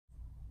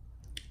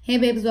Hey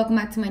babes, welcome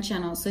back to my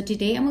channel. So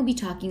today I'm gonna be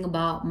talking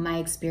about my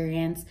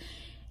experience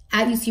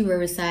at UC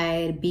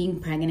Riverside, being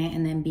pregnant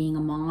and then being a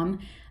mom.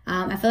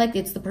 I feel like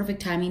it's the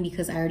perfect timing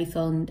because I already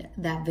filmed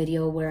that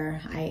video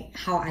where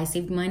how I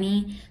saved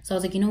money. So I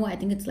was like, you know what? I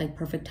think it's like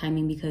perfect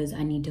timing because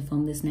I need to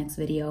film this next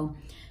video.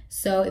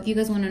 So if you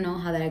guys want to know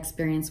how that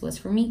experience was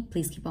for me,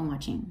 please keep on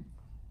watching.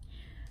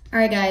 All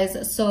right,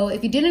 guys. So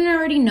if you didn't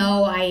already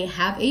know, I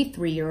have a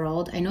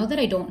 3-year-old. I know that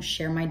I don't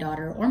share my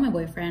daughter or my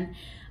boyfriend.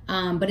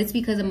 But it's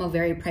because I'm a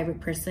very private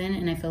person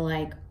and I feel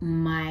like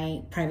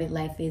my private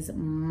life is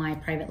my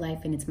private life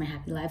and it's my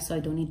happy life, so I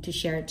don't need to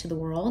share it to the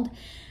world.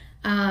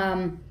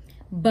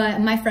 But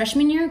my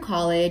freshman year in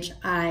college,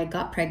 I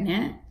got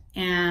pregnant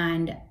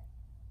and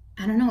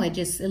I don't know, it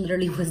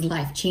literally was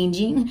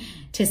life-changing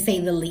to say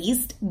the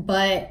least,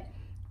 but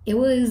it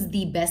was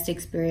the best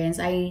experience.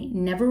 I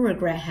never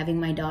regret having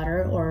my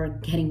daughter or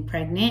getting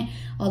pregnant,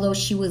 although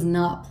she was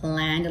not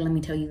planned, and let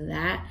me tell you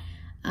that.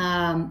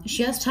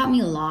 She has taught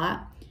me a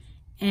lot.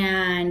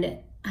 And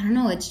I don't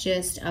know, it's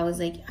just, I was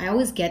like, I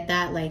always get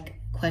that like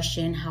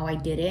question how I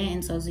did it.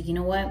 And so I was like, you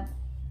know what?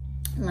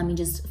 Let me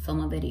just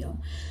film a video.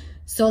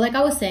 So like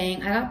I was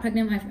saying, I got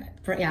pregnant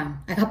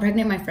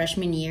my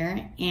freshman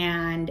year,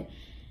 and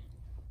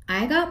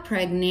I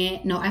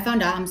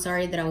found out, I'm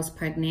sorry, that I was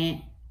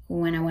pregnant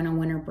when I went on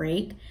winter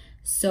break.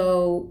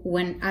 So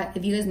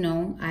if you guys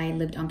know, I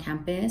lived on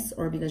campus,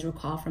 or if you guys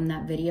recall from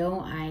that video,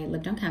 I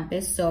lived on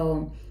campus.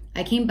 So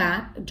I came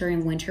back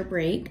during winter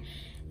break.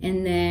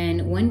 And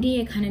then one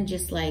day I kind of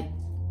just like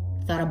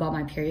thought about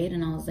my period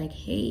and I was like,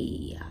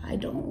 hey, I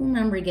don't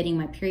remember getting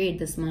my period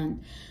this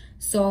month.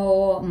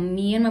 So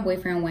me and my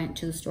boyfriend went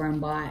to the store and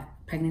bought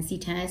pregnancy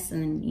tests,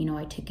 and then, you know,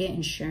 I took it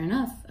and sure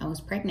enough, I was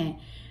pregnant.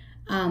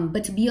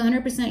 But to be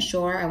 100%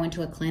 sure, I went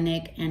to a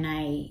clinic and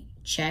I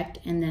checked,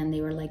 and then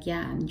they were like,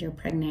 yeah, you're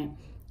pregnant.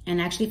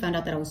 And I actually found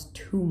out that I was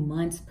 2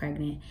 months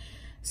pregnant.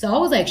 So I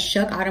was like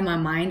shook out of my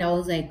mind. I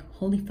was like,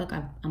 holy fuck,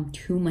 I'm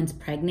 2 months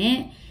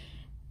pregnant.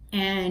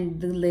 And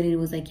the lady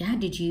was like, yeah,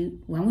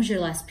 when was your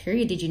last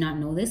period? Did you not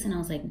know this? And I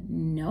was like,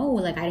 no,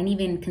 like I didn't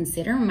even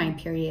consider my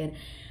period.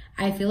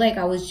 I feel like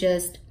I was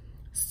just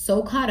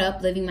so caught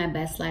up living my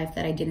best life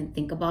that I didn't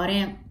think about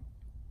it.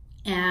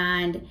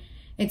 And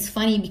it's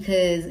funny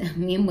because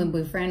me and my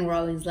boyfriend were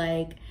always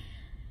like,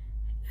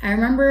 I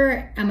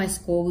remember at my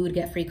school, we would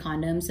get free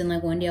condoms. And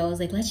like one day I was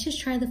like, let's just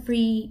try the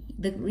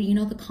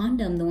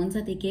condom, the ones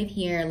that they give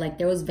here. Like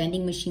there was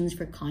vending machines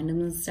for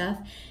condoms and stuff.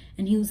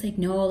 And he was like,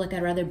 no, like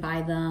I'd rather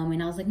buy them.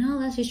 And I was like, no,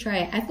 let's just try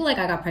it. I feel like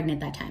I got pregnant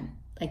that time,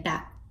 like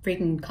that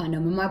freaking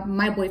condom. And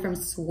my boyfriend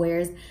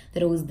swears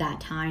that it was that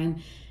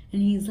time.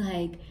 And he's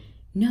like,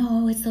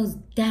 no, it's those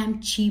damn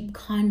cheap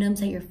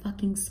condoms at your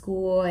fucking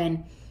school.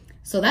 And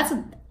so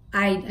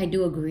I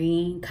do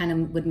agree, kind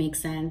of would make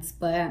sense,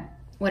 but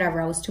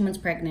whatever. I was 2 months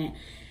pregnant.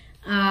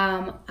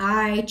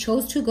 I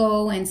chose to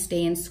go and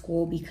stay in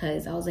school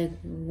because I was like,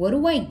 what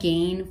do I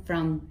gain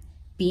from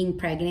being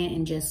pregnant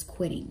and just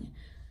quitting?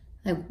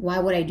 Like, why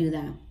would I do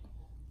that?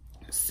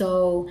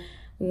 So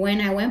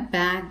when I went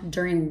back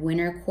during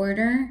winter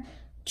quarter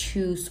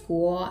to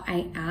school,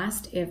 I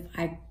asked if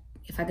I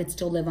could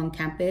still live on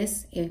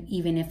campus,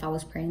 even if I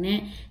was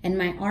pregnant. And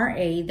my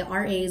the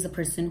RA is the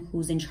person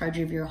who's in charge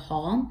of your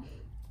hall.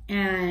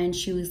 And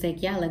she was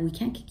like, yeah, like we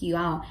can't kick you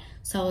out.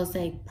 So I was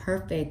like,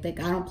 perfect. Like,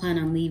 I don't plan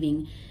on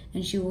leaving.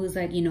 And she was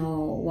like, you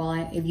know, well,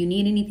 if you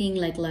need anything,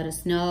 like, let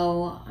us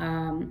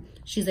know.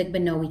 She's like,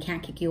 but no, we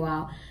can't kick you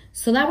out.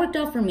 So that worked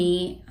out for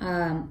me.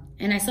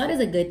 And I saw it as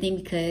a good thing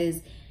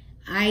because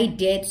I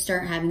did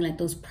start having like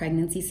those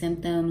pregnancy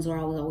symptoms where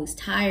I was always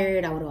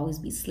tired. I would always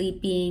be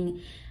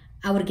sleeping.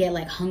 I would get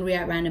like hungry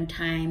at random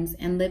times.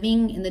 And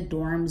living in the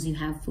dorms, you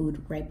have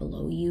food right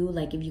below you.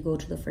 Like if you go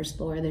to the first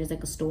floor, there's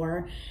like a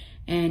store,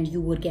 and you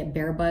would get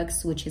bear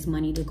bucks, which is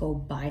money to go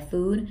buy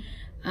food.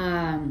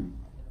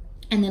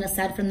 And then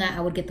aside from that,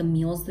 I would get the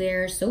meals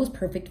there. So it was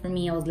perfect for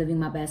me. I was living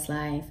my best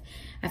life.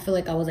 I feel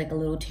like I was like a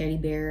little teddy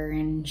bear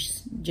and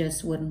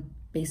just would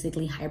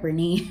basically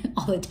hibernate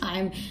all the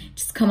time.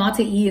 Just come out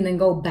to eat and then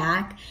go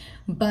back.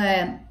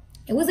 But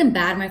it wasn't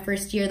bad my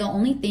first year. The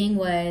only thing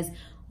was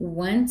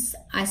once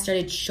I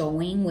started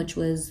showing, which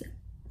was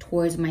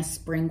towards my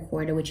spring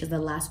quarter, which is the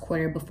last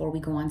quarter before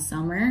we go on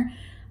summer,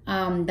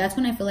 that's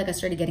when I feel like I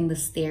started getting the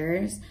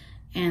stares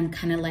and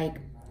kind of like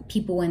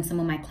people in some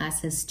of my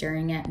classes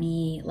staring at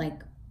me like,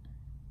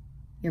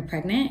 you're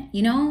pregnant,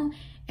 you know?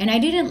 And I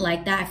didn't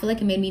like that. I feel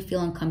like it made me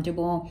feel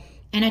uncomfortable.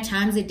 And at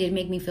times it did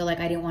make me feel like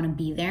I didn't want to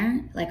be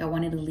there. Like I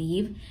wanted to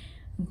leave.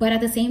 But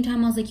at the same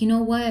time, I was like, you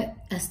know what?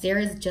 A stare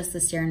is just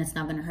a stare and it's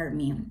not going to hurt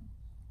me.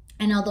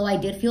 And although I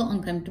did feel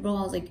uncomfortable,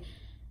 I was like,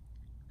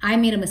 I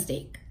made a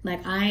mistake.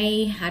 Like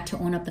I had to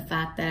own up the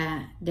fact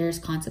that there's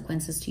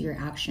consequences to your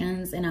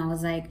actions. And I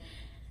was like,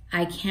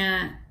 I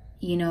can't,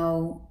 you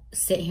know,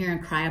 sit here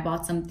and cry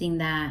about something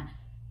that,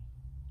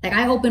 like,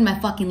 I opened my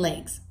fucking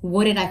legs.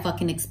 What did I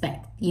fucking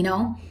expect, you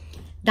know?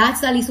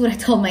 That's at least what I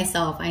told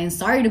myself. I am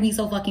sorry to be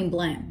so fucking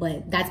blunt,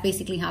 but that's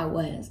basically how it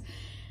was.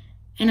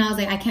 And I was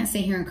like, I can't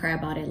sit here and cry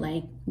about it.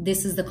 Like,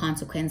 this is the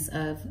consequence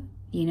of,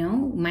 you know,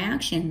 my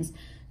actions.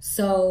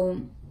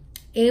 So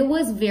it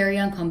was very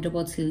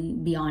uncomfortable, to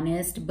be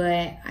honest,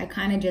 but I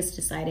kind of just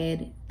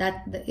decided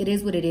that it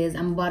is what it is.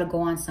 I'm about to go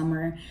on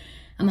summer.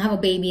 I'm gonna have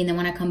a baby, and then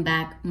when I come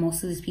back,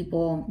 most of these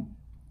people,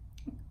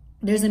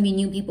 there's gonna be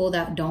new people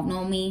that don't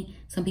know me.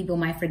 Some people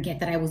might forget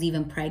that I was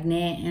even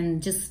pregnant,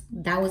 and just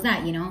that was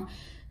that, you know?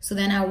 So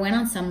then I went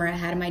on summer. I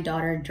had my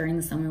daughter during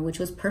the summer, which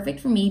was perfect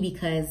for me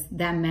because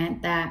that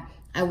meant that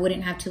I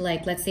wouldn't have to,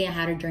 like, let's say I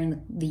had her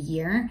during the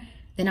year,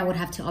 then I would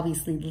have to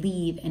obviously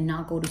leave and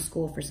not go to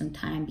school for some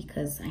time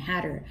because I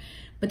had her.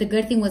 But the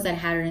good thing was that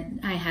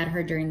I had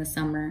her during the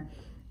summer.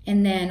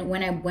 And then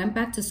when I went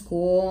back to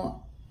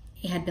school,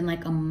 it had been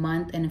like a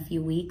month and a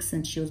few weeks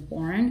since she was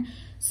born.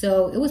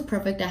 So it was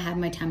perfect. I had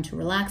my time to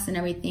relax and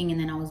everything,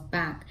 and then I was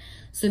back.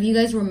 So if you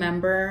guys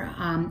remember,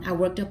 I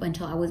worked up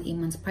until I was 8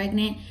 months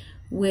pregnant,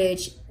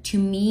 which to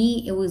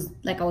me, it was,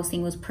 like I was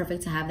saying, it was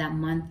perfect to have that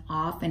month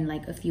off and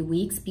like a few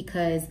weeks,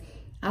 because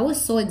I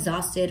was so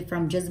exhausted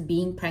from just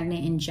being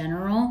pregnant in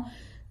general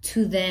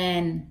to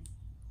then,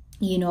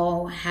 you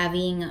know,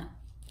 having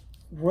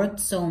worked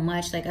so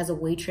much, like as a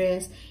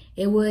waitress.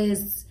 It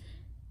was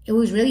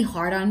really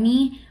hard on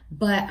me,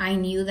 but I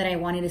knew that I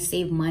wanted to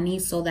save money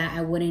so that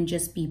I wouldn't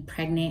just be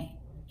pregnant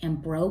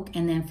and broke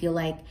and then feel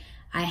like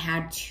I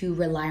had to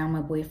rely on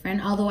my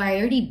boyfriend. Although I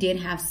already did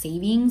have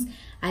savings,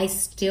 I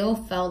still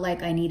felt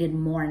like I needed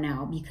more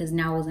now because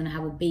now I was gonna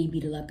have a baby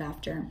to look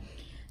after.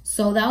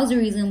 So that was the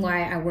reason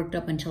why I worked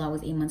up until I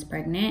was 8 months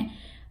pregnant.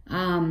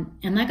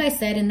 And like I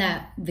said in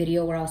that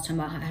video where I was talking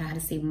about how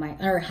to save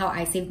how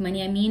I saved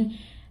money, I mean,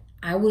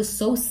 I was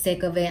so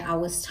sick of it. I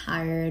was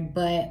tired,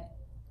 but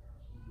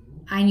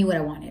I knew what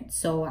I wanted.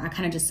 So I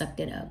kind of just sucked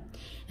it up.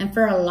 And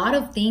for a lot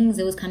of things,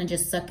 it was kind of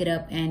just suck it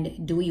up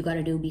and do what you got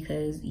to do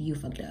because you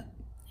fucked up.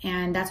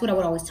 And that's what I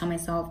would always tell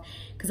myself,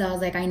 because I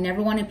was like, I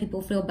never wanted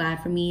people to feel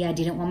bad for me. I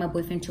didn't want my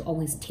boyfriend to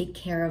always take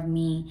care of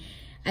me.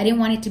 I didn't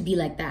want it to be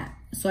like that.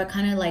 So I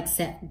kind of like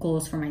set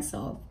goals for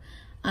myself.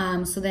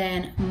 So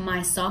then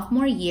my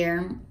sophomore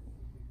year,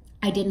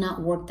 I did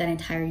not work that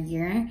entire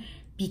year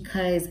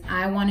because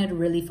I wanted to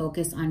really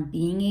focus on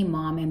being a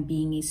mom and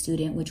being a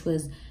student, which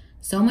was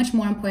so much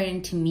more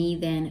important to me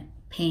than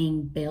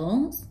paying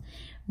bills.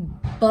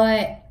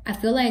 But I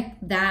feel like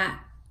that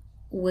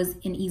was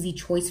an easy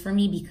choice for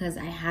me because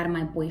I had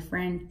my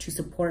boyfriend to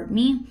support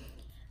me.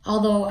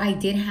 Although I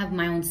did have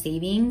my own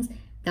savings,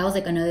 that was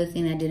like another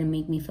thing that didn't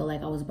make me feel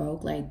like I was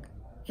broke. Like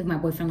if my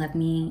boyfriend left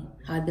me,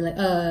 I'd be like,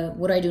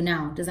 what do I do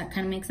now? Does that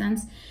kind of make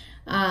sense?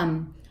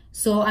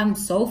 So I'm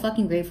so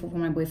fucking grateful for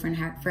my boyfriend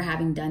for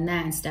having done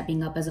that and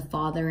stepping up as a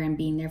father and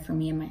being there for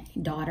me and my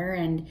daughter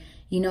and,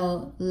 you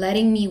know,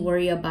 letting me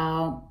worry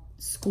about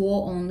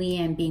school only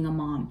and being a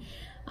mom.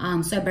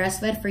 So I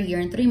breastfed for a year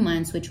and 3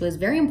 months, which was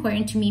very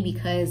important to me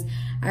because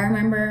I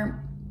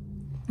remember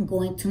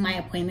going to my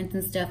appointments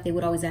and stuff. They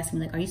would always ask me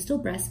like, are you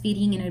still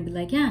breastfeeding? And I'd be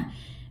like, yeah.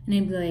 And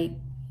I'd be like,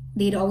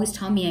 they'd always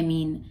tell me, I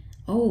mean,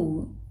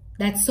 oh,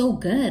 that's so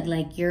good.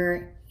 Like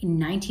you're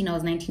 19, I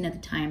was 19 at the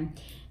time.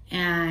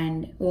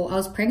 And well, I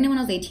was pregnant when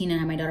I was 18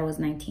 and my daughter was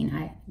 19.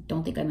 I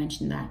don't think I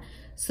mentioned that.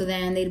 So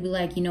then they'd be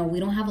like, you know, we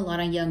don't have a lot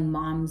of young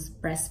moms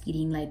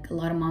breastfeeding. Like a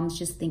lot of moms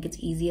just think it's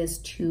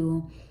easiest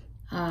to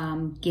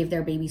give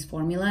their babies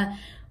formula.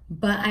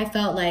 But I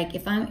felt like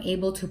if I'm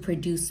able to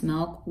produce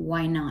milk,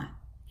 why not?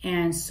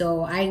 And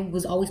so I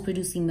was always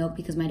producing milk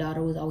because my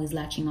daughter was always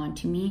latching on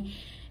to me.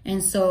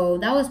 And so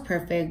that was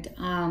perfect.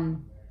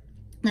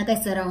 Like I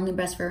said, I only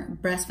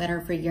breastfed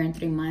her for a year and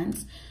 3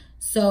 months.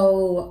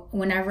 So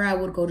whenever I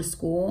would go to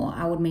school,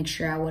 I would make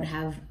sure I would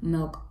have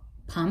milk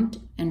pumped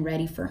and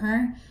ready for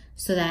her.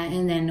 So that,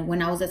 and then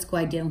when I was at school,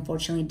 I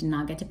unfortunately did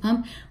not get to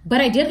pump.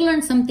 But I did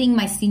learn something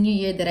my senior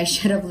year that I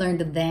should have learned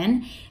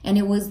then. And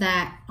it was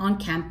that on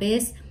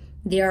campus,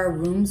 there are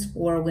rooms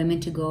for women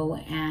to go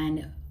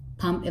and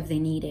pump if they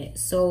need it.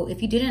 So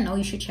if you didn't know,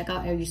 you should check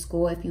out every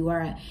school if you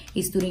are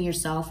a student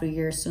yourself or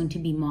you're a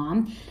soon-to-be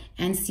mom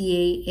and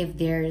see if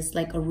there's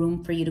like a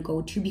room for you to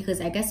go to,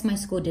 because I guess my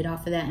school did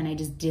offer that and I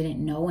just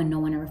didn't know and no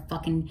one ever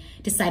fucking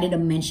decided to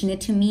mention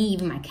it to me.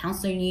 Even my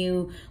counselor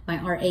knew,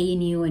 my RA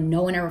knew, and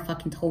no one ever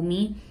fucking told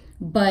me.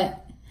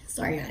 But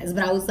sorry guys,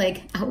 but I was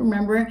like, I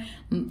remember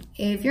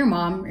if you're a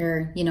mom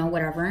or, you know,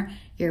 whatever,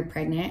 you're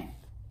pregnant,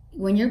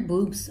 when your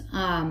boobs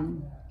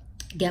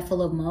get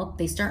full of milk,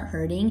 they start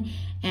hurting.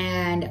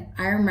 And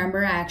I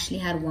remember I actually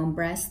had one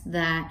breast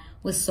that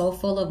was so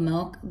full of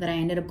milk that I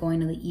ended up going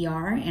to the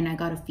ER and I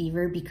got a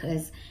fever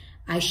because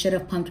I should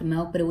have pumped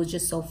milk, but it was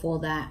just so full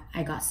that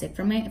I got sick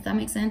from it, if that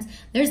makes sense.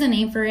 There's a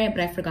name for it, but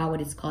I forgot what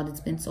it's called.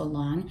 It's been so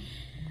long.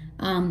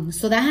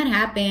 So that had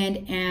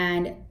happened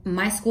and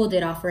my school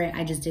did offer it.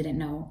 I just didn't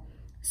know.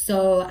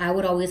 So I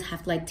would always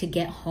have like to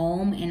get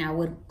home and I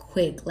would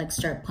quick like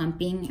start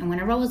pumping. And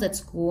whenever I was at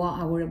school,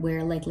 I would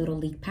wear like little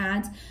leak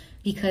pads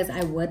because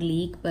I would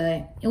leak,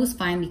 but it was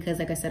fine because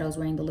like I said, I was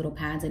wearing the little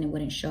pads and it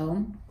wouldn't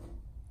show.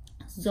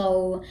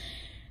 So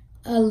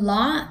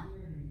not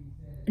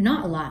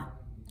a lot.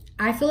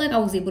 I feel like I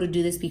was able to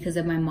do this because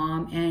of my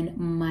mom and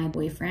my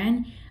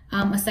boyfriend.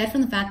 Aside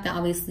from the fact that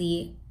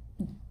obviously,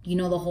 you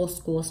know, the whole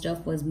school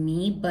stuff was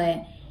me,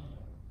 but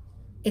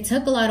it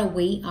took a lot of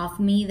weight off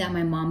me that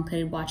my mom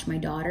could watch my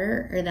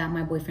daughter or that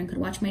my boyfriend could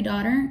watch my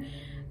daughter.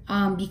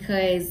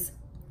 Because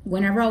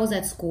whenever I was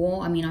at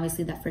school, I mean,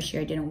 obviously that first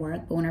year I didn't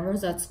work, but whenever I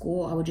was at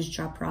school, I would just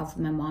drop her off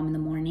with my mom in the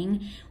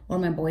morning, or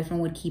my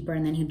boyfriend would keep her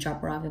and then he'd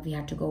drop her off if he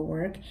had to go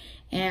work.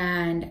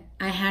 And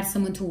I had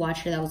someone to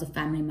watch her that was a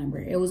family member.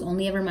 It was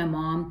only ever my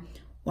mom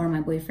or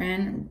my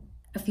boyfriend,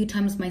 a few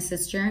times my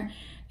sister.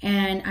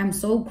 And I'm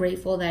so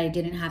grateful that I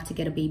didn't have to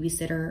get a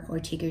babysitter or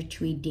take her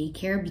to a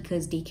daycare,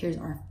 because daycares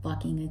are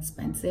fucking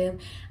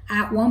expensive.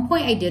 At one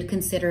point, I did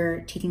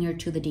consider taking her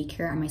to the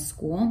daycare at my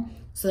school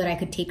so that I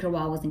could take her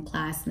while I was in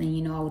class, and then,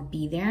 you know, I would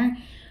be there.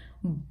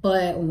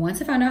 But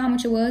once I found out how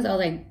much it was, I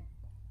was like,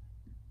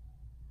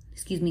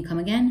 excuse me, come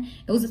again?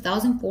 It was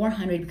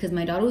 $1,400 because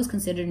my daughter was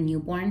considered a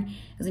newborn.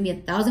 It was gonna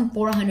be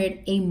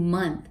 $1,400 a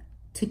month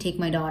to take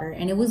my daughter.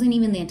 And it wasn't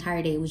even the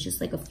entire day. It was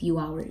just like a few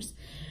hours.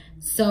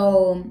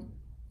 So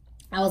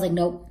I was like,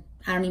 nope.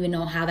 I don't even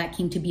know how that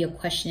came to be a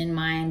question in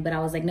mine, but I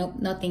was like, nope,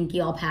 no thank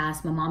you, I'll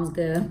pass. My mom's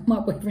good, my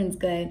boyfriend's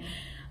good.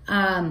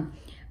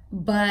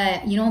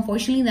 But, you know,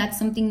 unfortunately, that's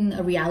something,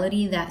 a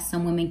reality that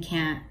some women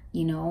can't,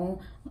 you know,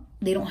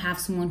 they don't have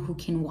someone who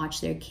can watch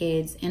their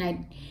kids. And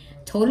I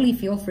totally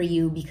feel for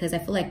you, because I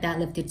feel like that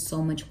lifted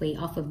so much weight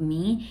off of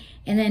me.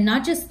 And then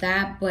not just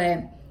that,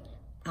 but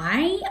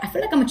I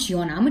feel like I'm a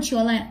chiona. I'm a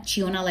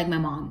chiona like my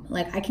mom.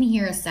 Like, I can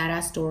hear a sad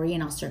ass story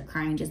and I'll start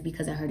crying just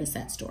because I heard a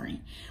sad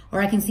story.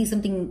 Or I can see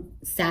something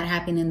sad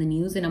happen in the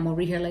news and I'm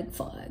over here like,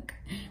 fuck.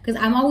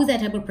 Because I'm always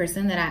that type of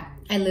person that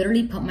I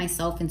literally put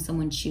myself in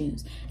someone's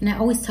shoes. And I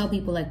always tell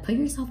people, like, put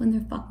yourself in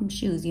their fucking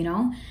shoes, you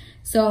know?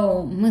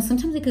 So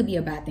sometimes it could be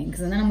a bad thing,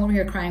 because then I'm over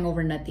here crying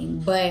over nothing.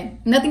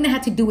 But nothing that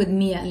had to do with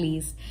me, at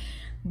least.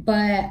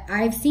 But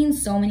I've seen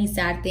so many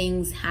sad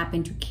things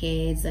happen to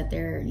kids, that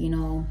they're, you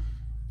know,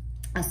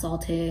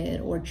 assaulted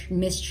or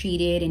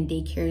mistreated in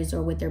daycares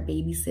or with their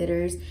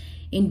babysitters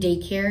in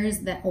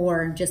daycares, that,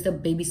 or just a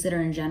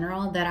babysitter in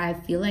general, that I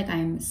feel like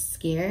I'm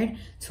scared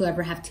to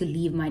ever have to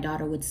leave my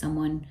daughter with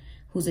someone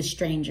who's a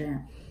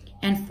stranger.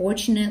 And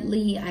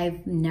fortunately,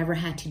 I've never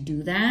had to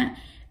do that.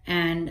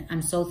 And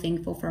I'm so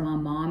thankful for my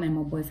mom and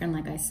my boyfriend,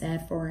 like I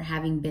said, for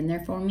having been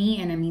there for me.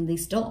 And I mean, they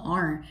still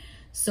are.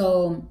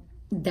 So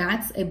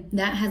that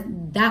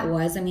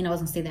was, I mean, I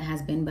wasn't gonna say that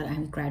has been, but I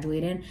have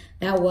graduated.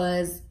 That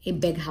was a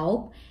big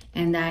help.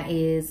 And that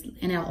is,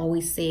 and I'll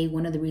always say,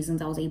 one of the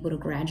reasons I was able to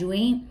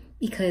graduate,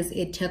 because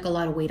it took a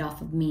lot of weight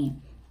off of me.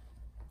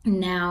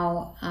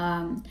 Now,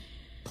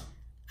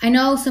 I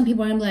know some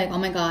people are gonna be like, oh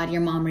my God,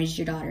 your mom raised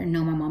your daughter.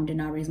 No, my mom did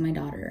not raise my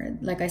daughter.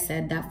 Like I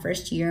said, that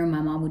first year,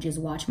 my mom would just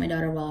watch my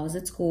daughter while I was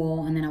at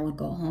school, and then I would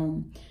go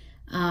home,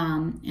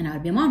 and I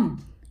would be a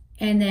mom.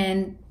 And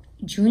then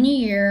junior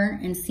year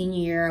and senior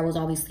year, I was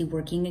obviously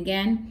working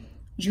again.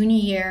 Junior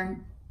year,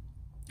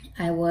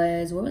 where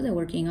was I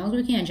working? I was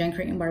working at Giant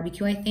Korean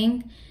Barbecue, I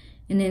think.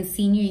 And then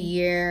senior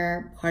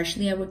year,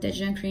 partially I worked at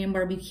Giant Korean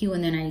Barbecue,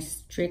 and then I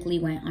strictly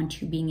went on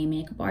to being a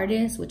makeup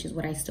artist, which is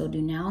what I still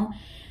do now.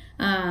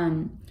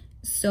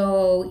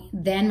 So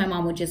then my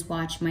mom would just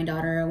watch my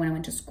daughter when I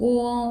went to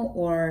school,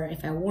 or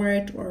if I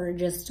worked, or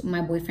just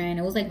my boyfriend.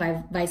 It was like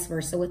vice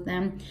versa with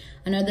them.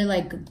 Another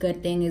like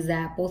good thing is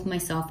that both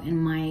myself and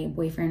my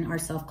boyfriend are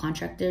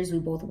self-contractors. We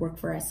both work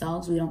for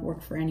ourselves. We don't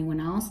work for anyone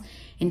else,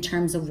 in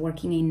terms of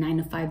working a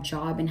 9-to-5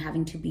 job and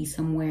having to be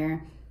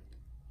somewhere,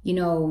 you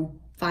know,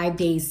 5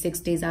 days, 6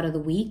 days out of the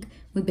week.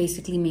 We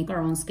basically make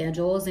our own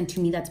schedules. And to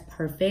me, that's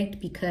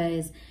perfect,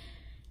 because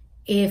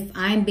if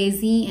I'm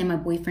busy and my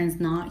boyfriend's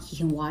not, he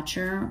can watch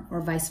her,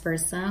 or vice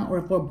versa. Or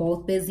if we're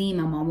both busy,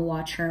 my mom will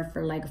watch her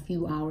for like a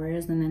few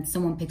hours, and then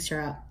someone picks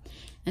her up.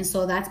 And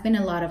so that's been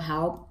a lot of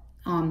help.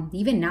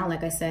 Even now,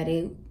 like I said,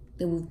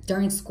 it was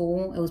during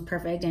school, it was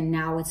perfect. And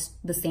now it's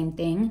the same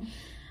thing.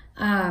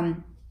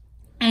 And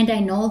I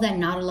know that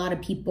not a lot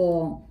of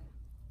people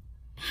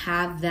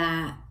have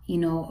that, you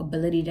know,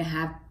 ability to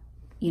have,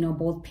 you know,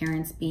 both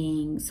parents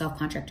being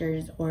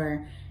self-contractors,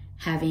 or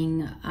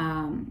having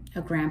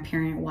a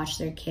grandparent watch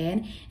their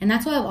kid. And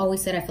that's why I've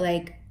always said, I feel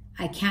like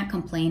I can't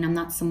complain. I'm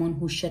not someone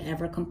who should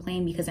ever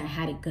complain, because I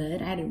had it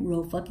good. I had it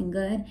real fucking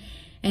good.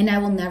 And I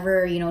will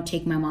never, you know,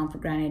 take my mom for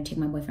granted, take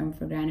my boyfriend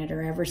for granted,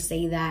 or ever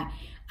say that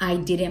I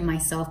did it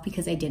myself,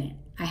 because I didn't.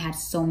 I had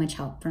so much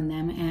help from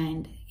them.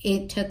 And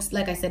it took,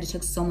 like I said, it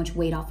took so much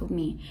weight off of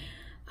me.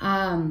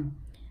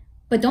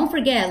 But don't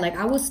forget, like,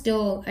 I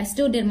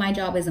still did my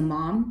job as a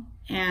mom.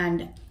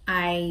 And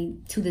I,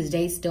 to this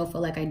day, still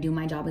feel like I do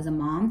my job as a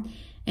mom.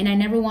 And I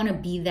never want to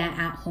be that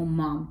at-home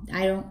mom.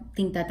 I don't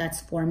think that that's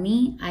for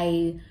me.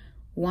 I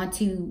want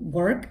to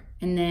work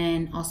and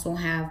then also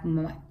have,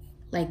 my,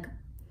 like,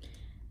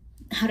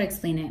 how to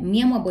explain it?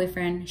 Me and my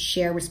boyfriend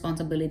share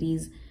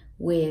responsibilities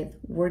with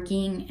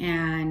working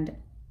and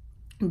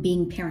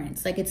being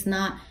parents. Like, it's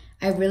not,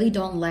 I really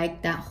don't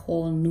like that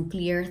whole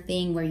nuclear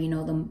thing where, you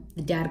know,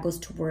 the dad goes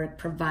to work,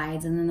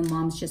 provides, and then the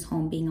mom's just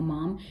home being a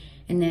mom.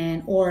 And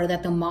then, or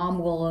that the mom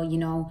will, you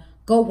know,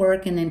 go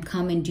work and then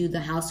come and do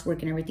the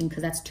housework and everything,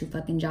 because that's 2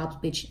 fucking jobs,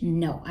 bitch.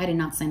 No, I did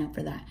not sign up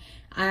for that.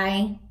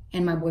 I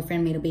and my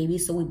boyfriend made a baby,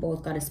 so we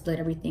both got to split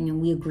everything, and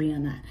we agree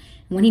on that.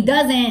 And when he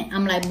doesn't,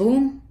 I'm like,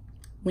 boom,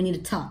 we need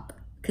to talk,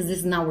 because this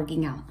is not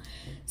working out.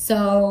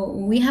 So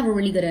we have a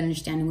really good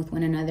understanding with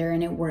one another,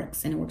 and it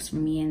works for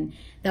me. And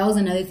that was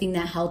another thing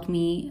that helped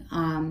me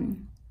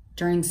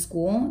during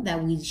school,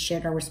 that we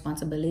shared our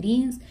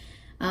responsibilities.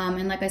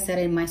 And like I said,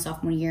 in my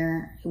sophomore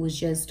year, it was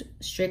just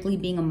strictly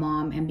being a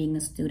mom and being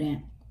a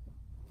student.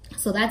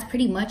 So that's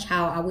pretty much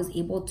how I was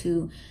able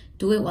to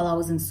do it while I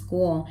was in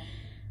school.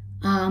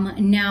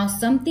 Now,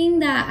 something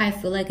that I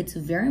feel like it's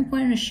very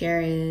important to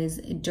share is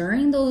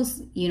during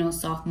those,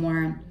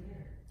 sophomore,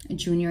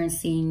 junior, and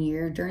senior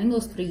year, during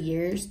those 3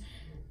 years,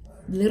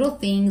 little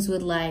things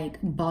would like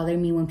bother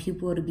me when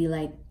people would be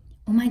like,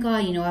 oh my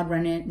God, I'd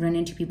run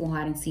into people who I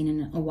hadn't seen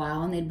in a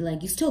while, and they'd be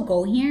like, you still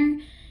go here?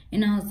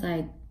 And I was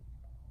like,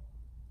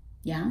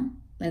 yeah,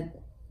 like,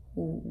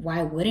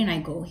 why wouldn't I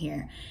go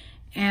here?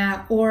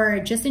 Or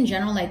just in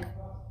general, like,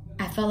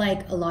 I felt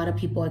like a lot of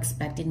people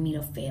expected me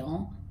to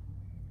fail.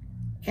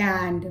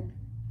 And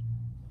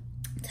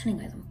I'm telling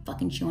you guys, I'm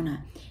fucking chewing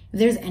on. If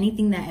there's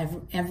anything that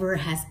ever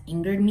has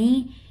angered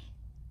me,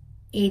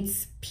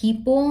 it's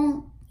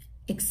people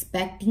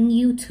expecting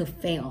you to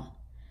fail.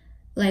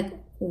 Like,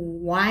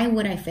 why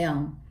would I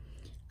fail?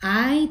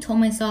 I told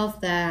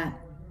myself that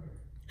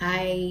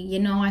I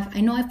know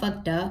I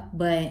fucked up,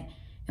 but,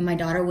 and my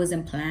daughter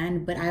wasn't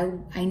planned, but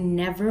I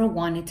never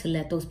wanted to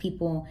let those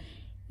people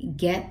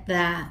get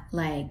that,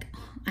 like,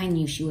 I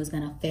knew she was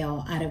gonna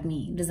fail out of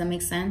me. Does that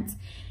make sense?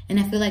 And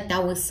I feel like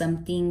that was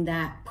something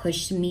that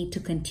pushed me to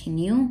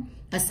continue,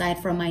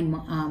 aside from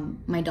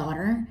my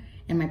daughter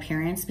and my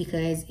parents,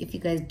 because if you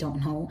guys don't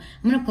know,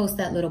 I'm gonna post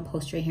that little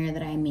post right here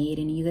that I made,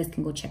 and you guys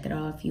can go check it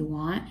out if you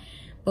want.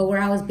 But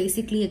where I was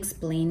basically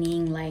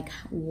explaining like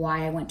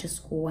why I went to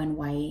school and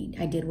why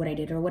I did what I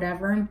did or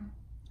whatever.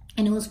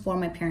 And it was for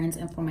my parents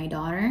and for my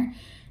daughter.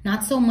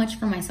 Not so much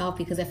for myself,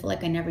 because I feel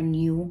like I never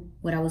knew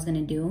what I was going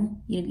to do.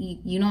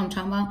 You know what I'm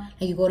talking about?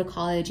 Like, you go to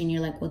college and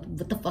you're like,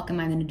 what the fuck am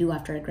I going to do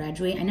after I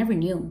graduate? I never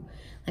knew.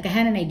 Like, I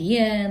had an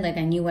idea. Like,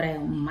 I knew what I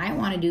might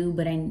want to do,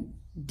 but I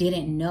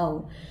didn't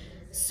know.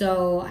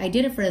 So I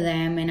did it for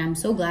them. And I'm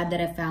so glad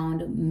that I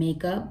found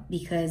makeup,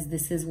 because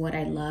this is what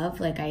I love.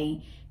 Like,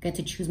 I get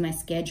to choose my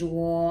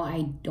schedule.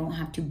 I don't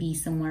have to be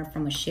somewhere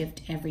from a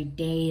shift every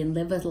day and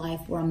live a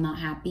life where I'm not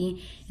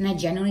happy. And I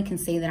genuinely can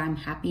say that I'm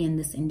happy in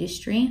this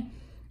industry.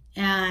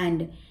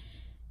 And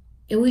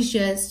it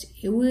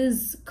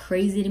was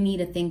crazy to me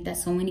to think that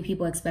so many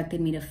people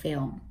expected me to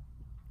fail.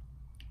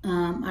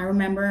 I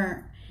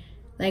remember,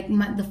 like,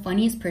 the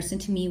funniest person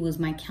to me was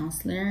my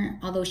counselor.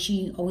 Although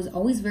she was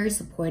always very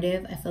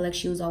supportive. I feel like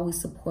she was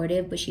always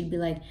supportive, but she'd be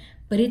like,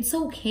 but it's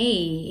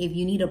okay if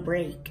you need a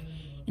break.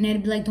 And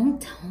I'd be like,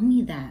 don't tell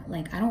me that.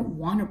 Like, I don't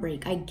want a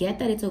break. I get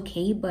that it's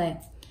okay,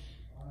 but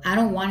I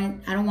don't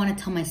want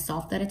to tell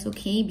myself that it's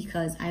okay,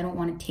 because I don't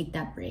want to take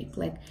that break.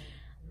 Like,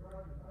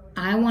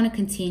 I want to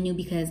continue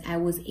because I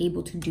was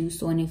able to do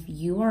so. And if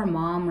you are a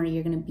mom, or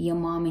you're going to be a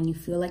mom, and you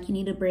feel like you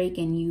need a break,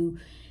 and you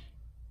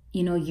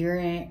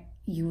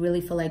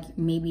really feel like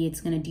maybe it's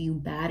going to do you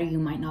bad, or you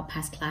might not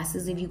pass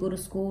classes if you go to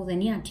school,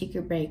 then yeah, take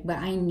your break. But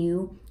I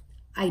knew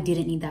I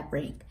didn't need that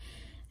break.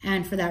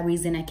 And for that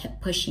reason, I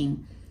kept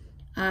pushing.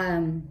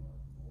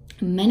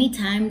 Many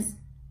times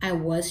I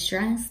was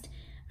stressed.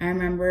 I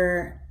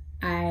remember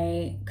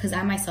because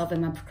I myself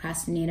am a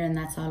procrastinator, and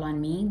that's all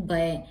on me.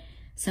 But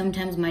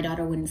sometimes my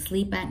daughter wouldn't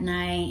sleep at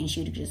night, and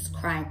she would just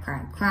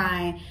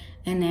cry.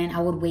 And then I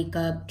would wake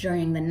up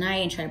during the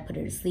night and try to put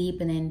her to sleep.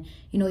 And then,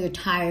 you're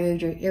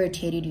tired, you're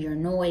irritated, you're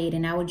annoyed.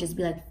 And I would just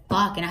be like,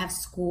 fuck. And I have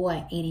school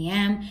at 8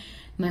 a.m.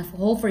 My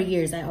whole 4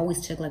 years, I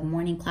always took like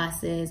morning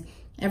classes.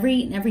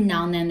 Every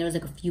now and then there was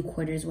like a few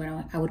quarters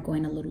where I would go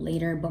in a little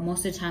later. But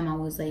most of the time I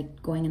was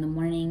like going in the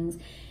mornings.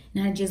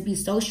 And I'd just be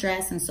so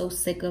stressed and so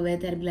sick of it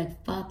that I'd be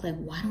like, fuck, like,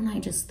 why don't I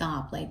just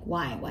stop? Like,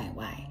 why?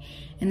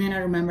 And then I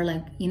remember,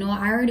 like,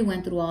 I already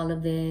went through all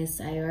of this.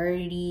 I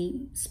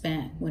already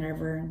spent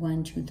whatever,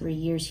 1, 2, 3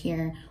 years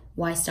here.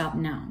 Why stop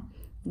now?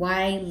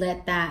 Why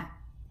let that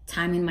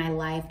time in my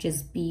life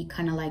just be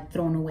kind of like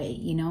thrown away,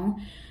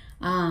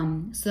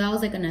 So that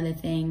was like another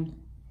thing.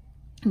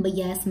 But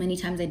yes, many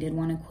times I did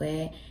want to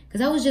quit because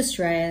I was just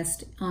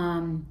stressed.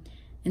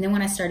 And then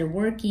when I started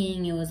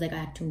working, it was like I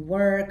had to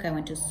work. I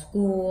went to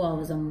school. I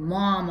was a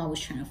mom. I was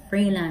trying to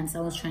freelance. I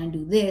was trying to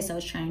do this. I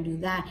was trying to do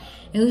that.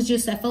 It was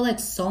just, I felt like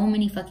so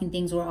many fucking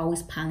things were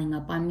always piling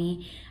up on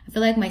me. I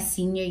feel like my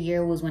senior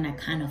year was when I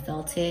kind of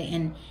felt it.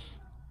 And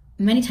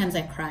many times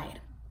I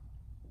cried.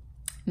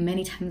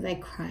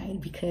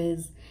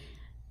 Because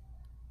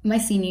my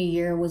senior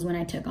year was when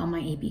I took all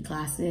my AP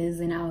classes.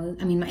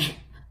 And my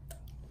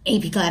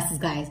AP classes,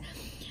 guys.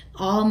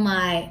 All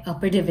my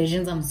upper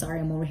divisions. I'm sorry,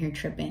 I'm over here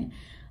tripping.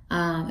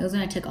 It was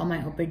when I took all my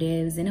upper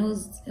divs, and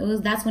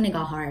that's when it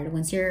got hard.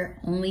 Once you're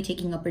only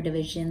taking upper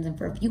divisions, and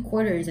for a few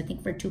quarters, I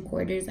think for 2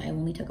 quarters, I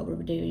only took upper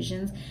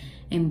divisions,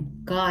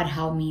 and God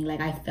help me, like,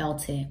 I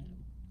felt it.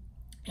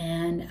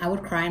 And I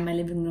would cry in my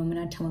living room, and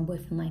I'd tell my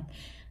boyfriend, like,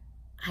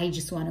 I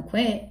just want to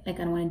quit.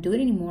 Like, I don't want to do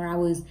it anymore. I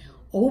was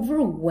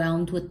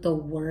overwhelmed with the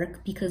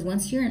work, because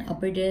once you're in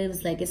upper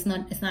divs, like it's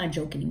not a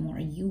joke anymore.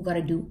 You got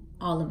to do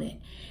all of it.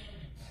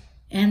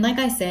 And like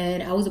I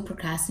said, I was a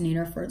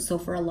procrastinator so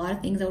for a lot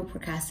of things I would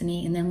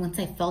procrastinate, and then once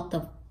I felt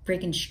the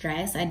freaking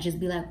stress, I'd just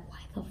be like, why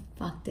the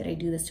fuck did I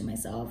do this to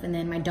myself? And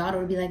then my daughter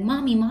would be like,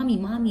 mommy,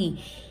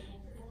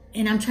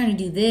 and I'm trying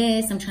to do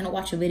this, I'm trying to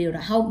watch a video to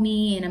help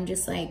me, and I'm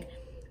just like,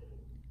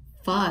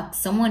 fuck,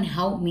 someone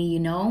help me, you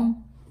know?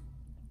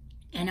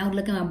 And I would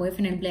look at my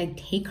boyfriend and be like,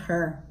 take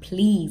her,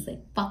 please, like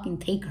fucking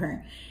take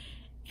her.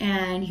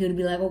 And he would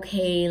be like,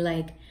 okay,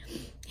 like,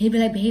 he'd be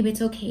like, babe,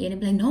 it's okay. And I'd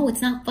be like, no,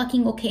 it's not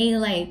fucking okay.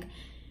 Like,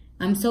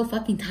 I'm so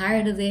fucking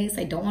tired of this.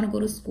 I don't want to go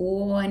to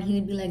school. And he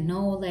would be like,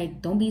 no,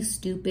 like, don't be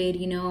stupid,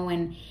 you know?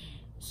 And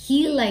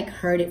he like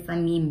heard it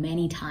from me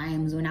many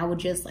times when I would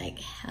just like,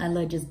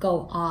 hella just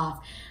go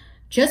off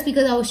just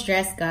because I was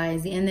stressed,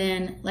 guys. And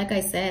then, like I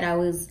said,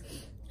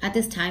 at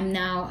this time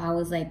now, I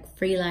was like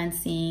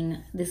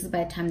freelancing. This is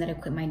by the time that I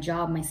quit my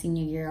job, my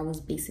senior year. I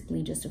was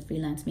basically just a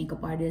freelance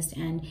makeup artist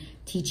and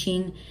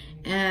teaching.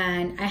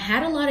 And I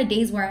had a lot of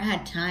days where I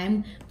had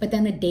time, but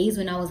then the days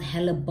when I was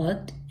hella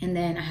booked and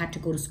then I had to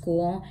go to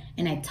school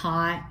and I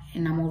taught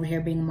and I'm over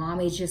here being a mom,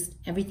 it's just,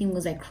 everything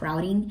was like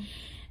crowding.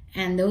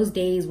 And those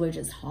days were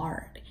just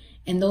hard.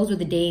 And those were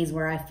the days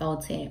where I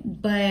felt it.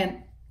 But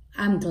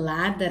I'm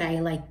glad that I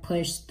like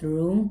pushed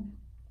through.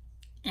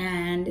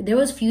 And there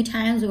was a few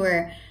times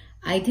where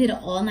I did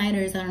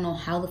all-nighters. I don't know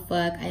how the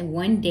fuck.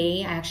 One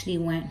day I actually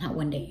went, not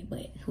one day, but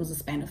it was a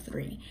span of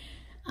 3.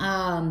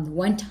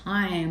 One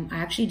time I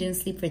actually didn't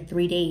sleep for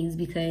 3 days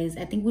because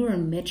I think we were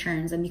in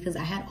midterms, and because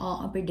I had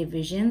all upper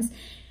divisions,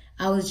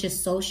 I was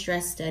just so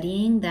stressed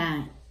studying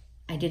that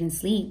I didn't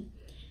sleep.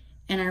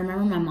 And I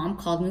remember my mom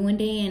called me one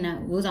day, and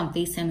it was on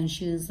FaceTime, and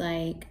she was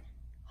like,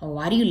 oh,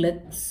 why do you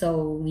look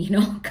so, you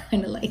know,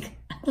 kind of like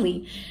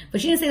ugly? But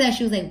she didn't say that.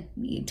 She was like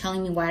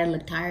telling me why I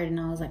look tired. And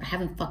I was like, I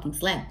haven't fucking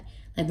slept.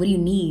 Like, what do you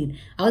need?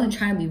 I wasn't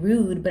trying to be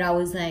rude, but I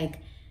was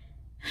like,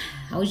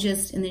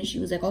 and then she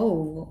was like,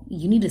 oh,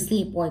 you need to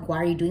sleep. Like, why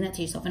are you doing that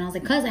to yourself? And I was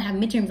like, cause I have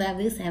midterms, I have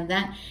this, I have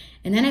that.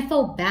 And then I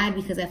felt bad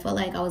because I felt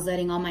like I was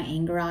letting all my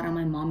anger out on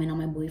my mom and on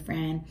my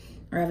boyfriend.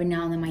 Or every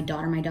now and then my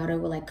daughter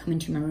would like come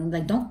into my room,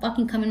 like, don't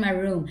fucking come in my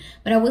room.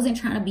 But I wasn't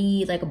trying to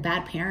be like a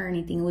bad parent or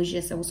anything. It was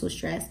just, I was so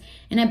stressed.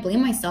 And I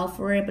blame myself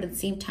for it. But at the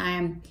same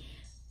time,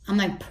 I'm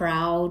like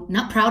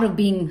not proud of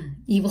being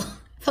evil.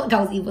 I felt like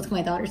I was evil to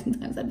my daughter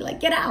sometimes. I'd be like,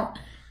 get out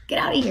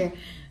of here.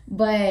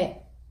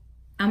 But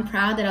I'm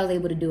proud that I was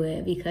able to do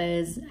it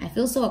because I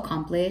feel so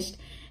accomplished.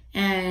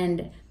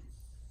 And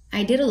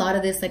I did a lot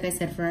of this, like I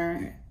said,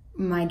 for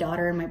my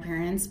daughter and my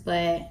parents,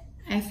 but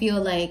I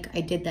feel like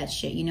I did that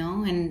shit, you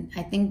know? And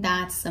I think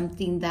that's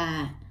something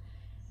that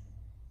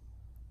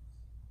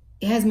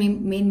it has made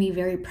me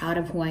very proud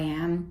of who I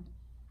am.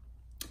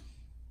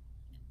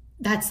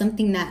 That's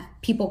something that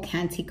people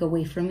can't take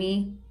away from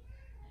me.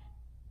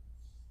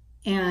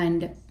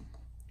 And,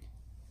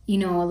 you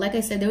know, like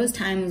I said, there was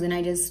times when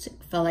I just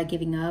felt like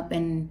giving up,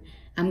 and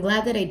I'm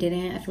glad that I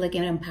didn't. I feel like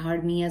it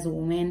empowered me as a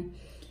woman.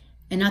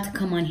 And not to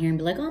come on here and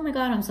be like, oh my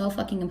God, I'm so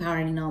fucking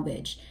empowered and all,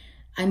 bitch.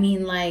 I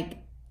mean, like,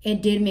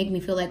 it did make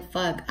me feel like,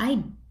 fuck,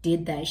 I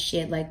did that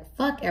shit. Like,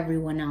 fuck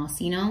everyone else,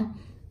 you know?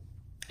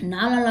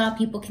 Not a lot of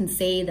people can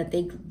say that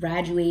they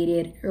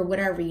graduated or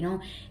whatever, you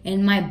know?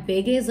 And my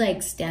biggest,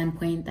 like,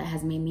 standpoint that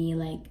has made me,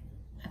 like,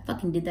 I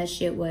fucking did that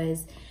shit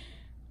was,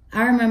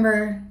 I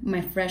remember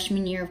my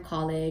freshman year of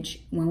college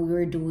when we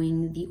were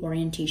doing the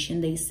orientation,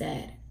 they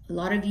said, a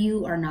lot of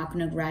you are not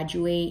going to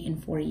graduate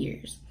in 4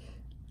 years.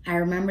 I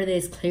remember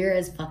this clear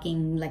as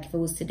fucking, like, if it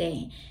was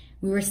today.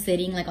 We were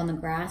sitting like on the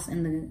grass,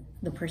 and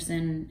the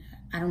person,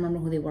 I don't remember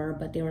who they were,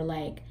 but they were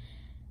like,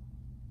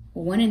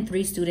 1 in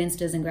 3 students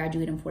doesn't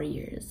graduate in 4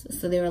 years.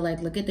 So they were like,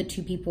 look at the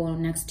 2 people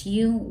next to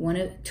you.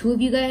 2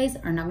 of you guys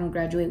are not going to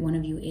graduate. 1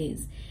 of you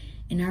is.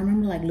 And I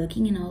remember like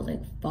looking, and I was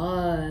like,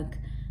 fuck,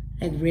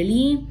 like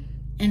really?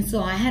 And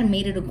so I had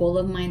made it a goal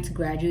of mine to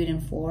graduate in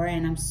 4,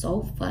 and I'm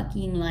so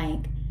fucking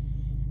like,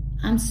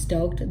 I'm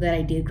stoked that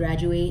I did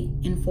graduate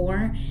in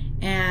 4.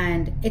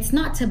 And it's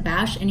not to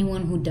bash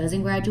anyone who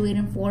doesn't graduate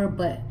in 4,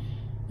 but,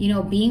 you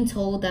know, being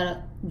told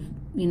that,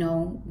 you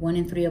know, 1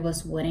 in 3 of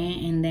us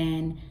wouldn't, and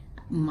then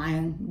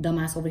my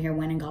dumbass over here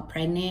went and got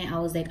pregnant, I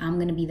was like, I'm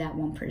gonna be that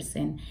one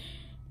person.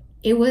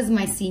 It was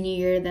my senior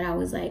year that I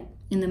was like,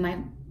 my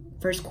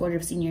first quarter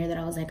of senior year that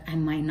I was like, I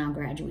might not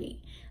graduate.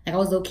 Like, I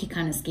was low-key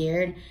kind of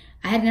scared.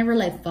 I had never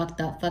like fucked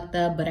up,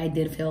 but I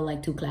did fail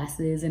like 2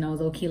 classes, and I was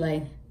low-key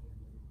like,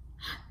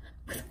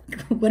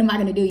 what am I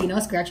gonna do, you know,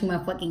 scratching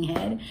my fucking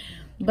head.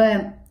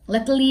 But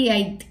luckily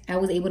I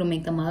was able to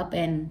make them up,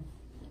 and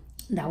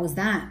that was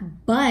that.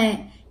 But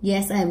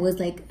yes, I was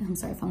like, I'm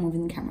sorry if I'm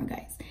moving the camera,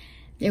 guys.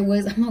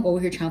 I'm not over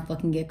here trying to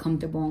fucking get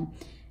comfortable.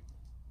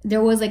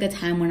 There was like a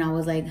time when I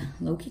was like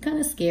low-key kind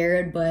of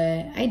scared,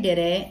 but I did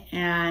it.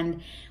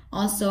 And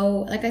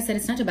also, like I said,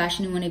 it's not to bash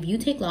anyone. If you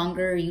take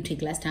longer, you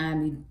take less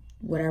time,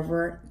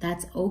 whatever,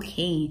 that's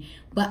okay.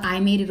 But I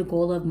made it a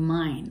goal of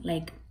mine.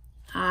 Like,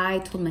 I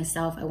told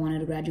myself I wanted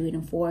to graduate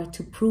in 4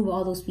 to prove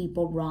all those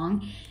people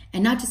wrong.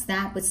 And not just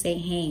that, but say,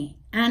 hey,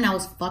 and I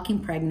was fucking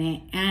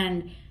pregnant.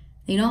 And,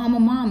 you know, I'm a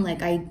mom.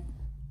 Like,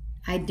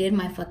 I did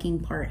my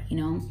fucking part, you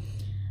know.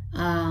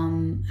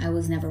 I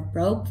was never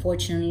broke,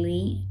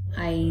 fortunately.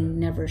 I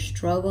never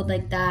struggled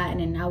like that.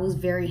 And I was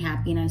very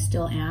happy, and I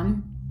still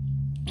am.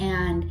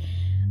 And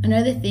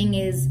another thing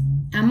is,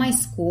 at my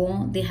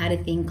school, they had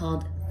a thing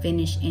called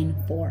Finish in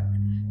 4.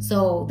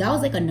 So that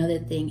was like another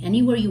thing.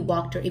 Anywhere you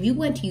walked, or if you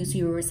went to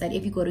UC Riverside,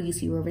 if you go to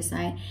UC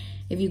Riverside,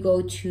 if you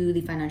go to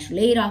the financial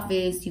aid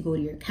office, you go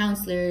to your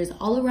counselors,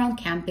 all around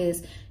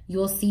campus,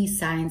 you'll see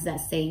signs that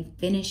say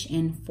Finish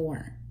in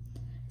 4.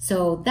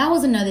 So that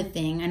was another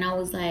thing. And I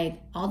was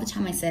like, all the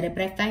time I said it,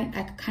 but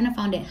I kind of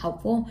found it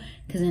helpful,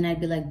 because then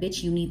I'd be like,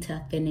 bitch, you need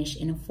to finish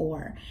in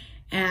 4.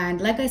 And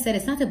like I said,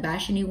 it's not to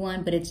bash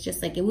anyone, but it's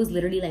just like, it was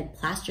literally like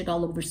plastered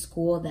all over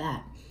school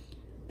that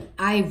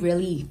I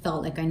really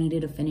felt like I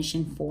needed to finish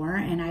in 4,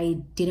 and I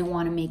didn't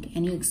want to make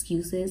any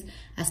excuses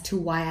as to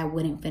why I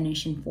wouldn't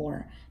finish in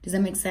 4. Does that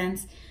make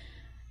sense?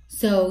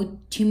 So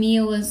to me,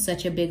 it was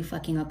such a big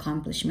fucking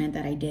accomplishment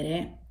that I did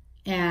it.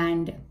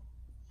 And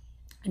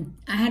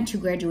I had 2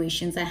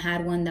 graduations. I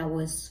had one that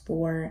was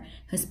for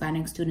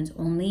Hispanic students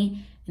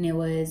only, and it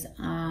was,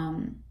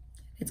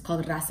 it's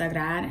called Raza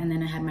Grad, and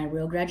then I had my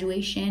real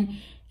graduation.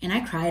 And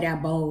I cried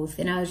at both.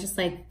 And I was just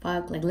like,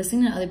 fuck, like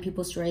listening to other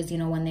people's stories, you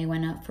know, when they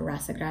went up for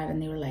Raza Grad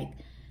and they were like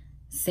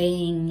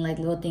saying like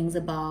little things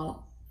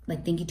about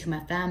like, thank you to my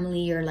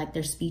family, or like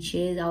their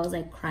speeches. I was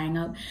like crying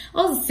up.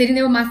 I was sitting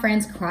there with my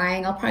friends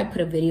crying. I'll probably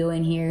put a video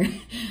in here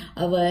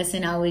of us.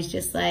 And I was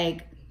just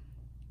like,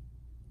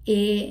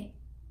 it's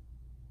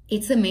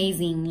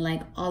amazing,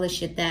 like all the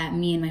shit that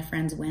me and my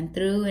friends went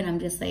through. And I'm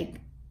just like,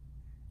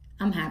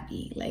 I'm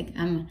happy. Like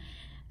I'm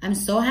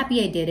so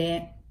happy I did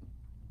it.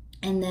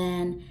 And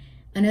then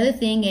another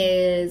thing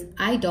is,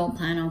 I don't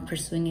plan on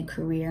pursuing a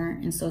career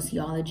in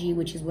sociology,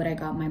 which is what I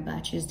got my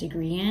bachelor's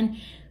degree in.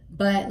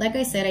 But like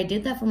I said, I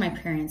did that for my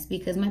parents,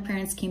 because my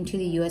parents came to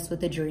the US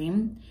with a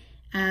dream.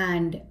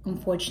 And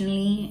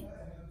unfortunately,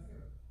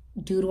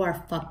 due to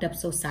our fucked up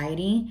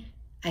society,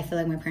 I feel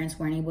like my parents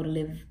weren't able to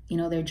live, you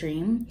know, their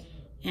dream.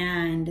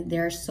 And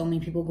there are so many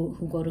people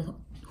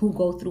who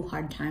go through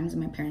hard times.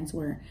 And my parents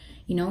were,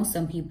 you know,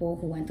 some people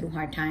who went through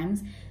hard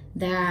times,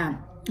 that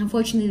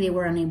unfortunately they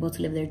were unable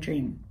to live their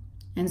dream.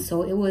 And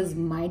so it was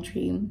my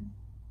dream.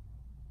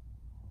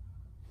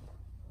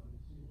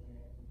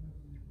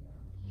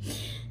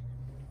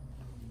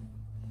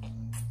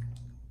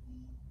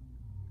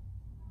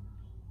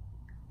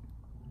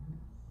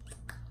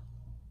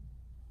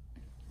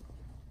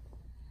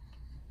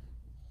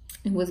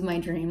 It was my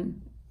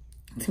dream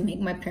to make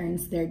my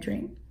parents their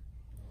dream.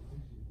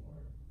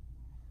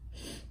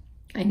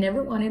 I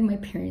never wanted my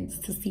parents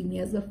to see me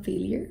as a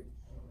failure.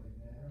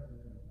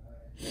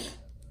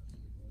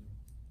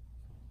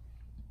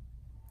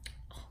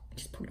 I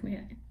just poked my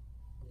eye.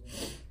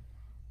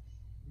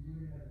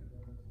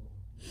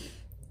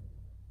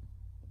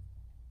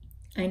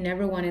 I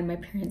never wanted my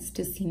parents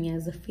to see me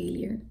as a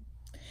failure.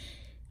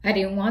 I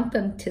didn't want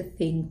them to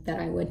think that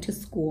I went to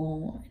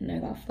school and I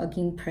got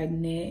fucking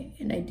pregnant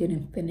and I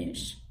didn't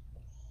finish.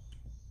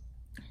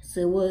 So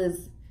it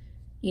was,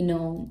 you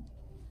know,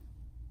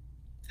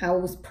 I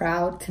was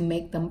proud to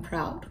make them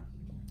proud.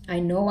 I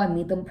know I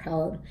made them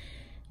proud.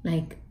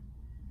 Like,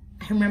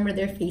 I remember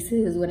their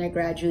faces when I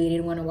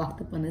graduated, when I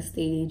walked up on the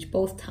stage.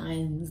 Both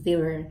times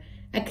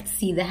I could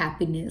see the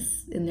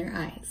happiness in their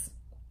eyes.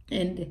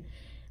 And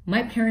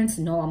my parents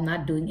know I'm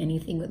not doing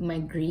anything with my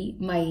degree,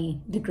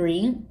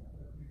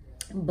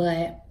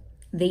 but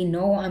they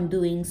know I'm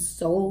doing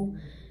so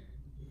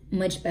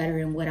much better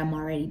in what I'm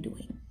already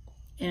doing.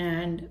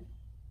 And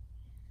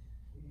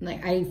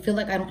like, I feel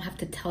like I don't have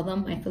to tell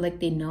them. I feel like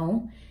they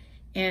know.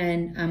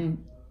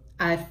 And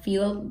I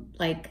feel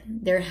like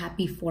they're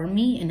happy for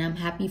me and I'm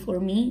happy for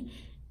me.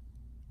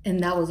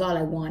 And that was all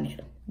I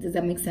wanted. Does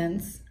that make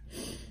sense?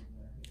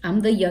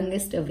 I'm the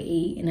youngest of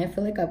 8, and I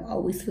feel like I've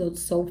always felt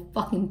so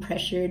fucking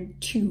pressured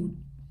to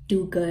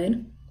do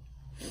good.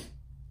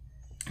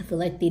 I feel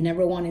like they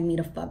never wanted me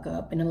to fuck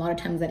up. And a lot of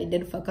times that I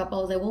did fuck up, I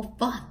was like, well,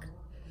 fuck.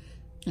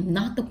 I'm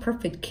not the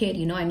perfect kid,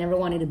 you know? I never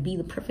wanted to be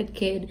the perfect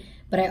kid,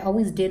 but I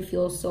always did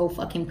feel so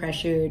fucking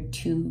pressured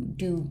to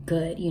do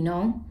good, you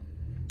know?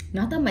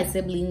 Not that my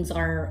siblings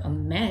are a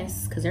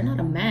mess, because they're not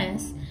a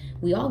mess.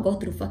 We all go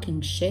through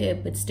fucking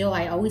shit, but still,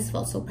 I always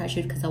felt so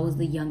pressured because I was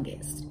the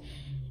youngest.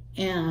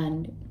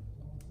 And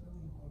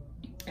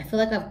I feel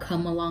like I've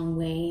come a long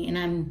way, and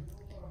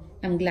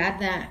I'm glad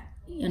that,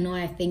 you know,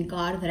 I thank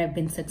God that I've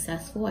been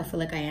successful. I feel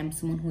like I am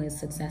someone who is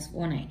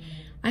successful, and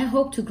I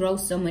hope to grow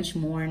so much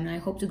more, and I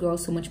hope to grow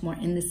so much more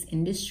in this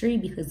industry,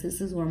 because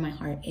this is where my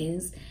heart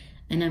is,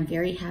 and I'm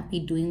very happy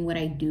doing what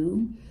I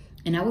do,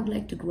 and I would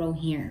like to grow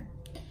here.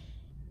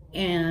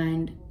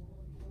 And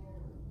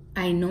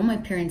I know my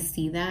parents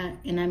see that,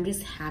 and I'm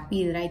just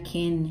happy that I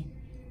can,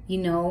 you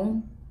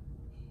know,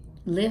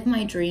 live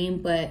my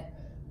dream, but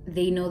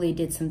they know they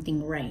did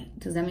something right.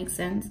 Does that make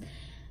sense?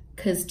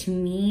 Because to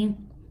me,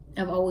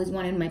 I've always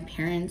wanted my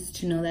parents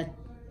to know that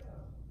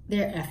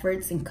their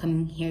efforts in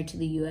coming here to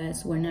the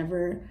US were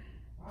never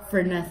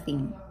for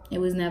nothing. It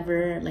was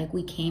never like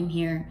we came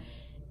here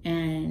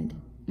and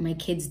my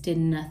kids did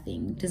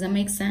nothing. Does that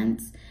make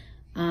sense?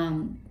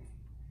 I'm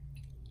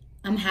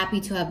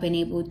happy to have been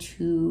able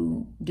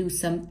to do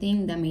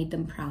something that made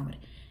them proud.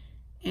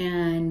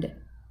 And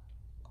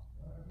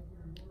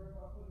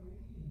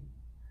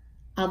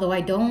although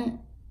I don't,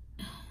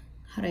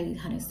 how do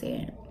I say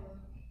it?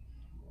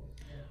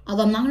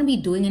 Although I'm not going to be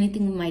doing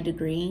anything with my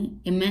degree,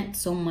 it meant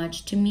so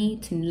much to me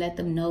to let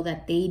them know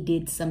that they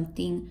did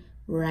something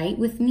right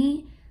with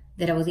me,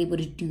 that I was able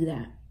to do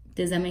that.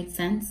 Does that make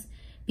sense?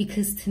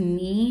 Because to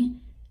me,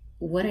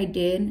 what I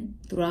did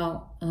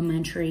throughout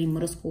elementary,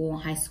 middle school,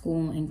 high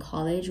school, and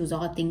college was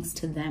all thanks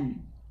to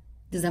them.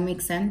 Does that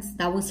make sense?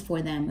 That was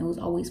for them. It was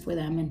always for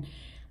them. And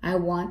I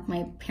want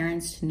my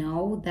parents to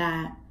know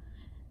that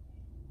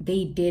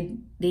they did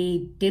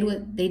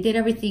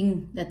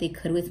everything that they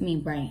could with me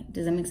right.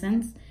 Does that make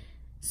sense?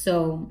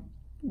 So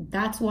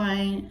that's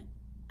why,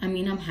 I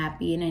mean, I'm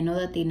happy, and I know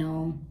that they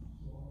know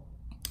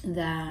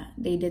that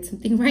they did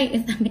something right,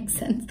 if that makes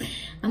sense.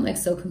 I'm like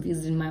so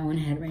confused in my own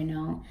head right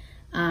now.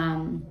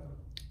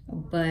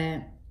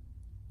 But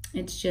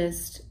it's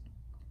just,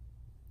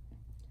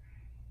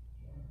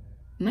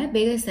 my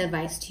biggest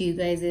advice to you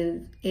guys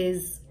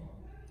is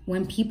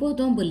when people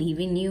don't believe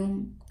in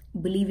you,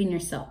 believe in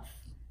yourself.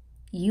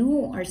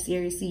 You are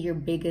seriously your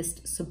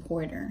biggest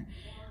supporter.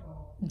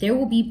 There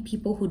will be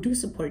people who do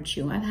support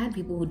you. I've had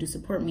people who do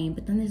support me,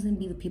 but then there's going to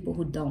be the people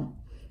who don't,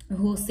 or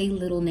who will say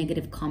little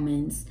negative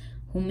comments,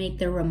 who make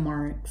their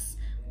remarks,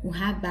 who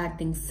have bad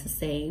things to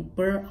say.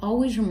 But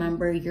always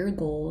remember your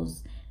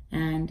goals,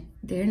 and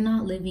they're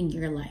not living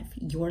your life.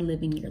 You're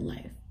living your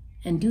life.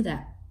 And do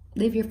that.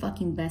 Live your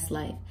fucking best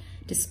life,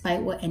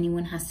 despite what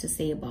anyone has to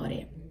say about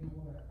it.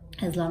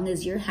 As long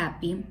as you're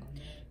happy,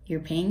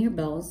 you're paying your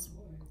bills.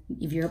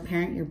 If you're a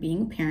parent, you're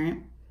being a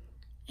parent,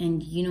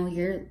 and you know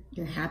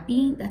you're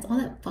happy. That's all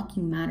that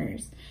fucking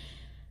matters.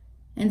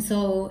 And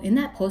so in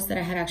that post that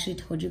I had actually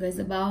told you guys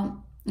about,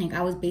 like,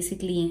 I was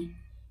basically,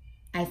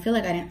 I feel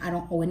like I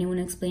don't owe anyone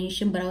an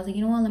explanation, but I was like,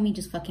 you know what, let me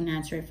just fucking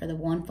answer it for the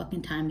one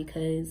fucking time,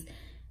 because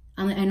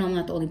I know I'm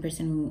not the only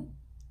person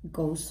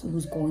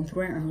who's going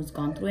through it or who's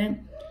gone through it.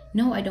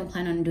 No, I don't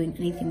plan on doing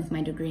anything with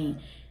my degree.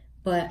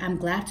 But I'm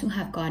glad to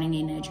have gotten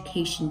an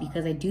education,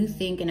 because I do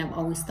think, and I've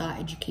always thought,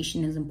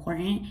 education is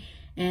important.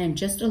 And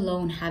just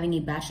alone having a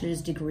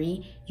bachelor's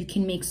degree, you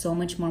can make so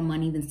much more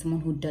money than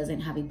someone who doesn't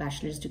have a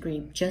bachelor's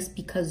degree, just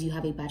because you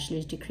have a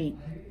bachelor's degree.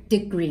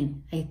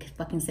 I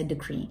fucking said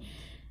degree.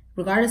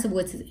 Regardless of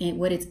what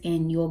it's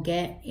in, you'll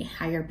get a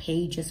higher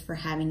pay just for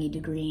having a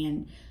degree.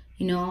 And,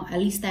 you know, at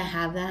least I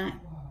have that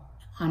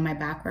on my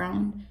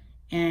background.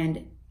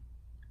 And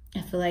I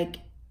feel like,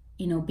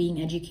 you know,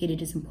 being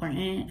educated is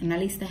important, and at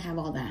least I have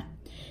all that.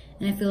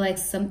 And I feel like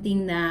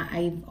something that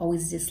I've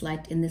always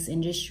disliked in this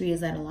industry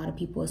is that a lot of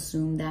people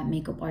assume that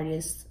makeup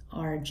artists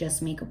are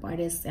just makeup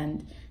artists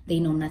and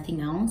they know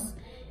nothing else.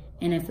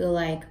 And I feel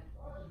like,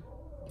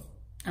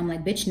 I'm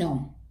like, bitch,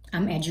 no.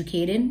 I'm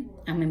educated,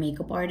 I'm a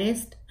makeup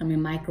artist, I'm a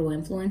micro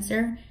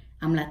influencer,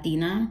 I'm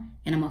Latina,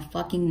 and I'm a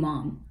fucking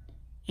mom.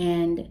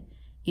 And,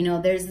 you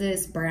know, there's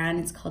this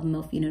brand, it's called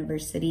UC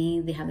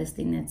Riverside. They have this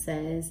thing that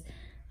says,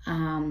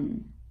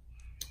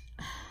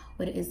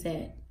 what is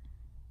it?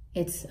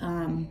 It's,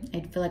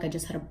 I feel like I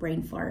just had a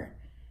brain fart.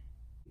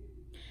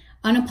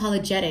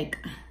 Unapologetic.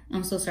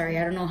 I'm so sorry.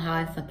 I don't know how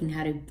I fucking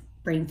had a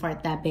brain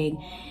fart that big.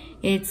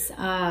 It's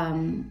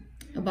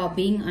about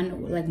being,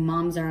 like,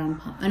 moms are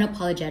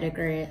unapologetic,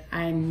 or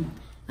I'm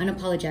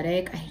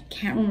unapologetic. I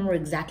can't remember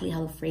exactly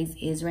how the phrase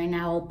is right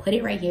now. I'll put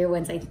it right here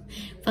once I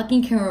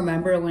fucking can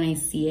remember when I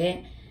see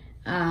it.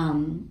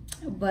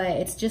 But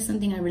it's just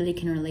something I really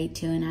can relate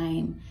to, and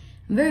I'm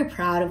very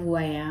proud of who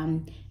I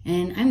am.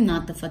 And I'm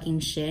not the fucking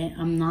shit.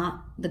 I'm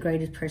not the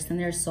greatest person.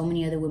 There are so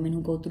many other women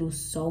who go through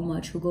so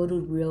much, who go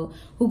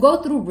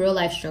through real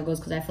life struggles,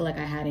 because I feel like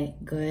I had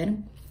it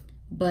good.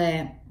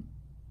 But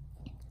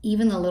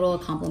even the little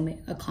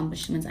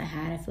accomplishments I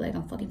had, I feel like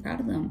I'm fucking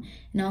proud of them.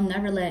 And I'll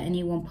never let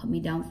anyone put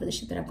me down for the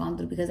shit that I've gone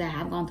through, because I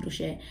have gone through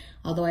shit.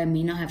 Although I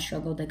may not have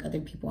struggled like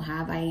other people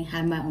have, I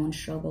had my own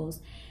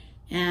struggles.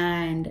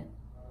 And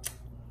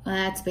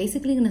that's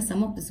basically gonna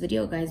sum up this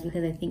video, guys,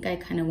 because I think I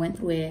kind of went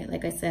through it.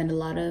 Like I said, a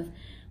lot of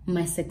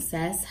my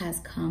success has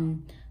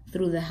come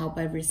through the help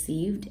I've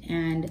received.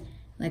 And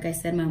like I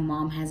said, my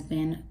mom has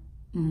been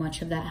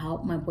much of that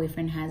help. My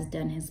boyfriend has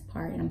done his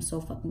part, and I'm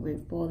so fucking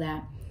grateful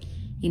that,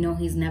 you know,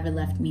 he's never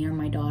left me or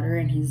my daughter,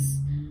 and he's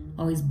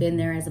always been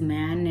there as a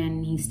man,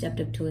 and he stepped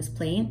up to his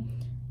plate.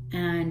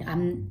 And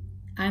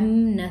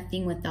I'm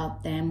nothing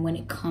without them when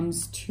it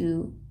comes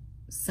to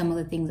some of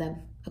the things I've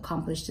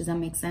accomplished. Does that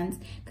make sense?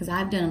 Because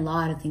I've done a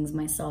lot of things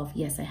myself.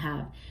 Yes, I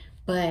have.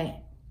 But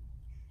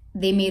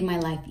they made my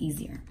life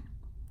easier,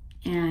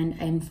 and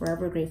I'm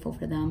forever grateful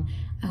for them.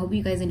 I hope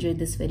you guys enjoyed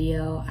this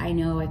video. I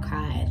know I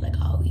cried like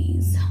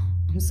always.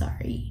 I'm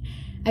sorry.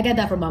 I get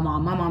that from my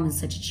mom. My mom is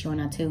such a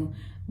chillona too.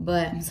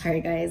 But I'm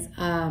sorry, guys.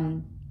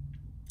 I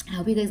I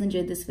hope you guys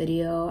enjoyed this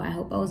video. I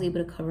hope I was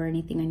able to cover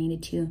anything I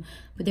needed to,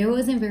 but there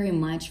wasn't very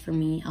much for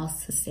me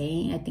else to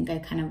say. I think I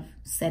kind of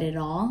said it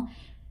all.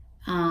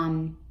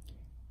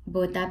 But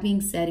with that being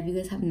said, if you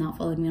guys have not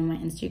followed me on my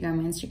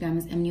Instagram is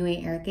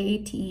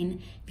Muaerika18.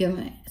 If you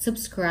haven't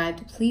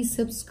subscribed, please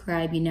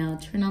subscribe, you know,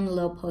 turn on the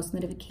little post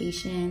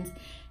notifications,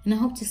 and I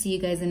hope to see you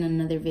guys in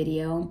another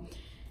video.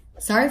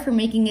 Sorry for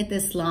making it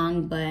this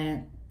long, but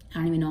I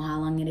don't even know how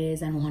long it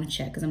is. I don't want to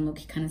check because I'm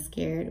low-key kind of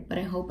scared, but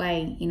I hope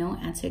I, you know,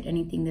 answered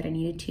anything that I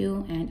needed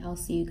to, and I'll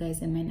see you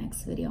guys in my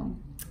next video.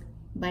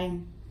 Bye.